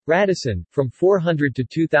Radisson, from 400 to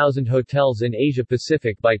 2,000 hotels in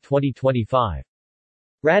Asia-Pacific by 2025.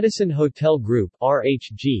 Radisson Hotel Group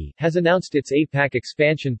 (RHG) has announced its APAC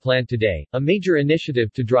expansion plan today, a major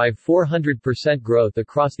initiative to drive 400% growth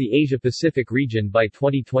across the Asia-Pacific region by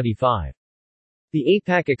 2025. The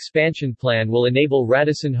APAC expansion plan will enable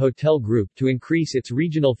Radisson Hotel Group to increase its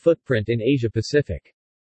regional footprint in Asia-Pacific.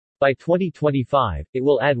 By 2025, it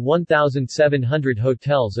will add 1,700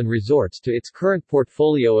 hotels and resorts to its current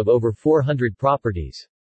portfolio of over 400 properties.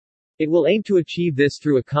 It will aim to achieve this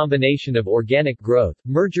through a combination of organic growth,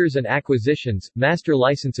 mergers and acquisitions, master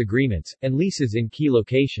license agreements, and leases in key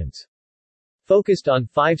locations. Focused on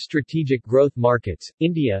 5 strategic growth markets,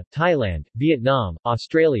 India, Thailand, Vietnam,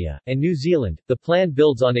 Australia, and New Zealand, the plan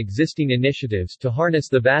builds on existing initiatives to harness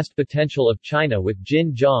the vast potential of China with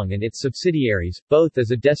Jin Jiang and its subsidiaries, both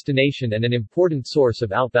as a destination and an important source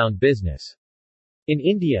of outbound business. In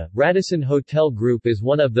India, Radisson Hotel Group is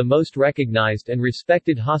one of the most recognized and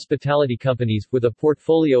respected hospitality companies, with a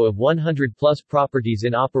portfolio of 100-plus properties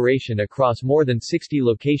in operation across more than 60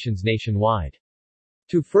 locations nationwide.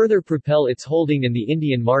 To further propel its holding in the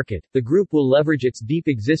Indian market, the group will leverage its deep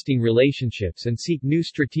existing relationships and seek new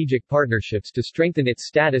strategic partnerships to strengthen its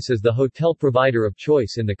status as the hotel provider of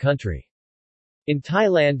choice in the country. In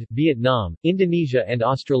Thailand, Vietnam, Indonesia and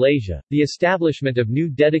Australasia, the establishment of new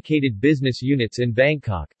dedicated business units in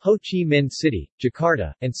Bangkok, Ho Chi Minh City,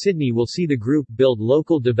 Jakarta, and Sydney will see the group build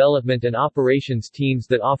local development and operations teams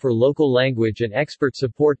that offer local language and expert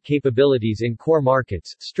support capabilities in core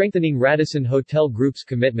markets, strengthening Radisson Hotel Group's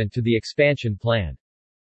commitment to the expansion plan.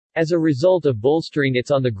 As a result of bolstering its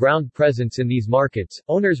on-the-ground presence in these markets,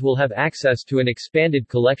 owners will have access to an expanded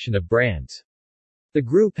collection of brands. The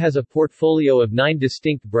group has a portfolio of 9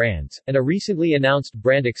 distinct brands, and a recently announced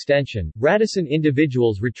brand extension, Radisson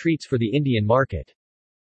Individuals Retreats for the Indian market.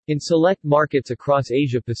 In select markets across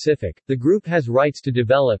Asia-Pacific, the group has rights to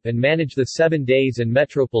develop and manage the 7 Days and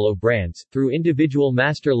Metropolo brands, through individual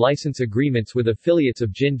master license agreements with affiliates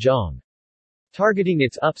of Jin Jiang. Targeting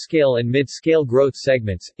its upscale and mid-scale growth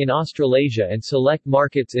segments, in Australasia and select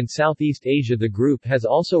markets in Southeast Asia, the group has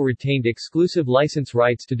also retained exclusive license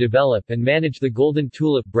rights to develop and manage the Golden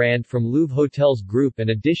Tulip brand from Louvre Hotels Group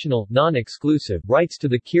and additional, non-exclusive, rights to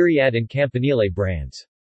the Kyriad and Campanile brands.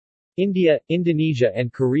 India, Indonesia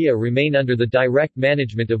and Korea remain under the direct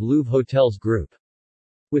management of Louvre Hotels Group.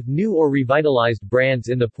 With new or revitalized brands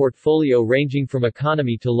in the portfolio ranging from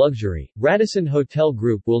economy to luxury, Radisson Hotel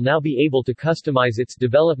Group will now be able to customize its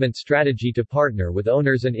development strategy to partner with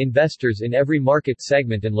owners and investors in every market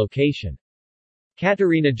segment and location.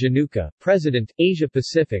 Katerina Januka, President, Asia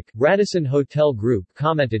Pacific, Radisson Hotel Group,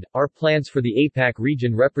 commented, "Our plans for the APAC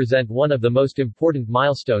region represent one of the most important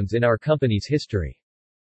milestones in our company's history.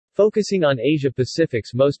 Focusing on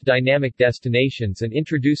Asia-Pacific's most dynamic destinations and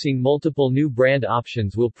introducing multiple new brand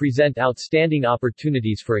options will present outstanding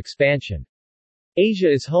opportunities for expansion.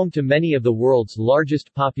 Asia is home to many of the world's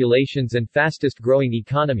largest populations and fastest-growing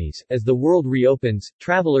economies. As the world reopens,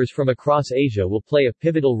 travelers from across Asia will play a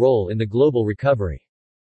pivotal role in the global recovery.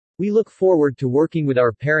 We look forward to working with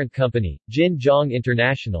our parent company, Jin Jiang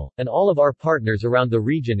International, and all of our partners around the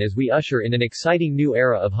region as we usher in an exciting new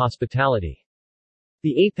era of hospitality."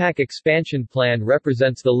 The APAC expansion plan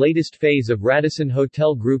represents the latest phase of Radisson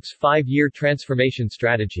Hotel Group's 5-year transformation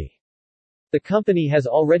strategy. The company has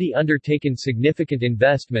already undertaken significant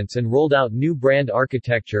investments and rolled out new brand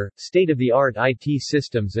architecture, state-of-the-art IT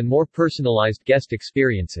systems and more personalized guest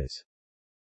experiences.